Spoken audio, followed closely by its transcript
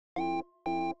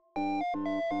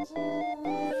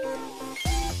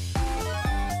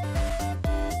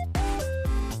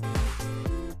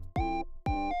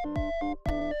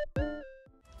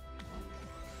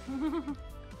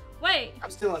Wait. I'm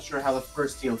still not sure how the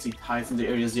first DLC ties into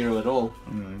Area Zero at all.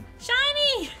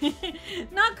 Shiny!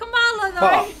 Not Komala though.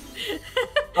 What?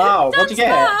 Oh, what'd you get?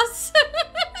 Dunsparce.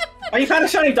 Oh, you found a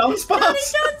shiny Dunsparce? Shiny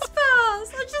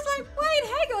Dunsparce! I'm just like, wait,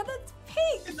 hang on, that's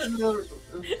pink.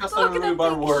 Talking of big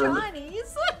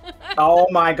shinies. Oh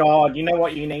my god, you know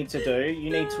what you need to do? You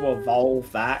need to evolve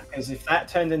that, because if that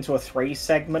turned into a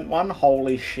 3-segment one,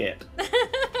 holy shit.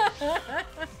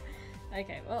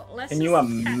 Okay, well, let's Can you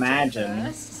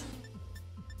imagine?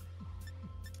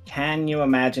 Can you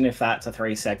imagine if that's a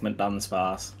 3-segment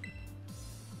Dunsparce?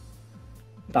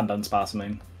 Dunsparce, I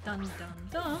mean. Dun dun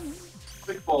dun.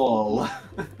 Quick ball.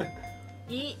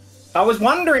 Yeah. I was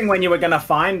wondering when you were going to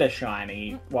find a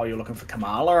shiny while you're looking for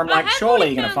Komala. I'm like, surely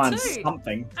you're going to find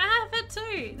something. I have it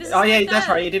too. This Oh is yeah, that's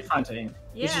right. You did find two.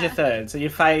 Yeah. This is your third. So you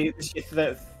phase your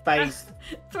phase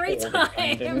 3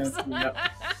 times. Yep.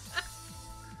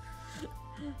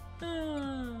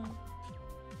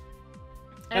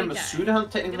 And Masuda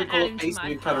technically called face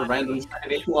me kind of random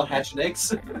shiny while hatching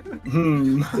eggs.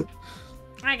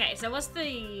 Okay, so what's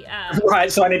the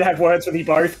Right, so I need to have words with you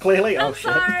both, clearly. I'm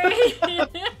sorry.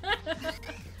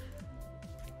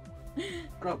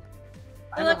 Bro,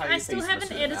 Look, I still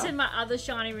haven't edited my other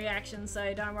shiny reactions,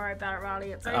 so don't worry about it,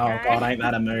 Riley. It's okay. Oh god, ain't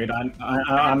that a mood?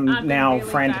 I'm now really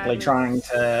frantically trying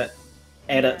to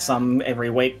edit some every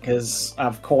week because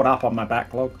I've caught up on my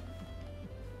backlog.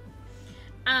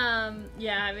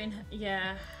 Yeah, I mean,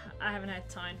 yeah, I haven't had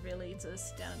time really to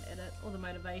sit down and edit, or the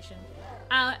motivation.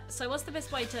 So what's the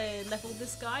best way to level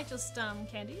this guy? Just,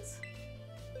 candies?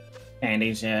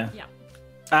 Candies, yeah.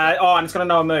 Yeah. Oh, and it's got to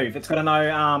know a move. It's got to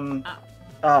know,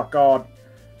 oh god.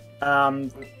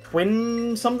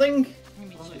 Twin something?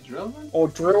 Or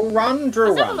drill run?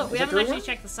 Drill Let's have run. a look. We haven't actually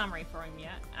checked the summary for him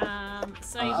yet.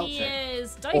 So he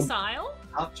is docile.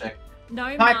 I'll check.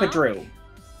 No Hyper drill.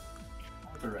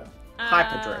 Hyper drill.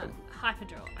 Hyper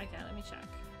drill. Okay, let me check.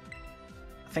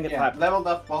 I think it's leveled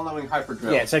up while knowing hyper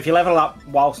drill. Yeah, so if you level up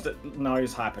whilst it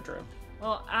knows hyper drill.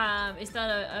 Well, is that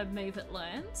a move it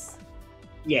learns?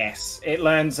 Yes, it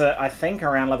learns, I think,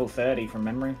 around level 30 from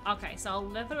memory. Okay, so I'll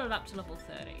level it up to level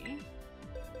 30.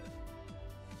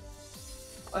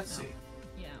 Let's see.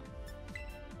 Yeah.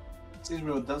 Seems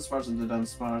me with Dunsparce and the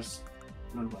Dunsparce.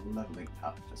 Not about leveling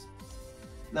up, just.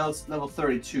 Now it's level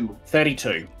 32. 32.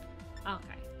 Okay.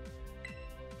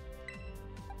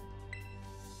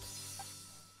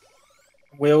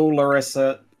 Will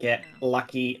Larissa get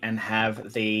lucky and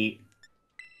have the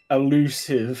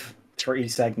elusive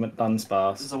 3-segment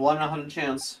Dunsparce? It's a 1 in 100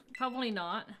 chance. Probably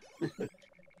not. Okay,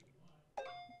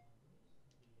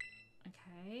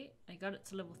 I got it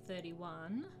to level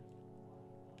 31.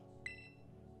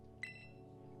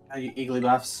 How you eagerly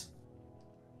buffs?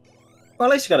 Well,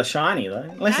 at least you got a shiny, though.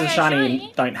 Unless it's a shiny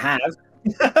you don't have. I was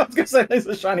going to say, at least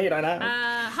it's a shiny you don't have.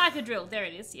 Hyper drill, there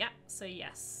it is. Yeah, so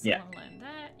yes. Yeah. I'll learn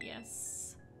that, yes.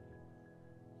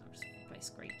 I'll just play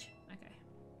Screech. Okay.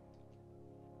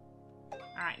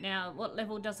 Alright, now what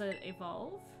level does it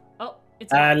evolve? Oh,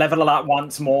 it's level it up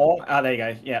once more. Oh, there you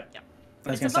go. Yep. I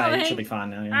was going to say, it should be fine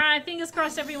now. Yeah. Alright, fingers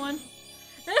crossed, everyone.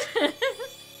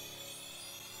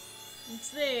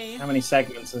 Let's see. How many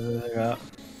segments has it got?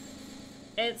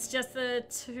 It's just the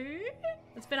 2?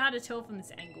 It's a bit hard to tell from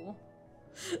this angle.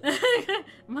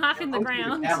 I'm half in the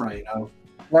ground. Camera, you know.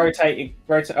 Rotate.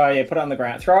 Oh yeah, put it on the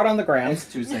ground. Throw it on the ground.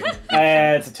 It's 2 segments.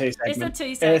 It's a 2 segment. It's a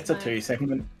 2 segment. It's a 2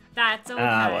 segment. That's okay.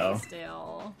 Well.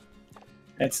 Still.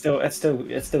 It's still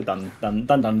done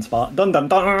Dunsparce.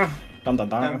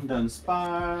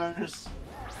 Dunsparce.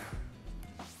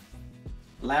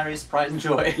 Larry's pride and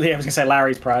joy. Yeah, I was gonna say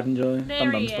Larry's pride and joy.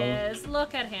 There he is.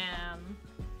 Look at him.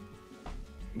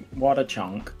 What a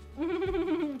chunk.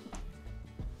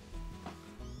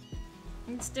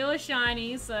 It's still a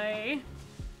shiny, so.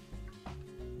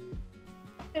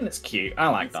 And it's cute. I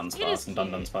like Dunsparce and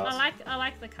Dunsparce. I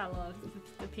like the colour.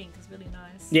 The pink is really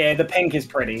nice. Yeah, the pink is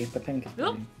pretty. The pink is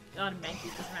pretty. God, Mankey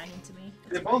just ran into me.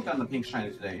 They both got the pink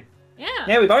shiny today. Yeah.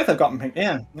 Yeah, we both have gotten pink.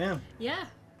 Yeah. Yeah.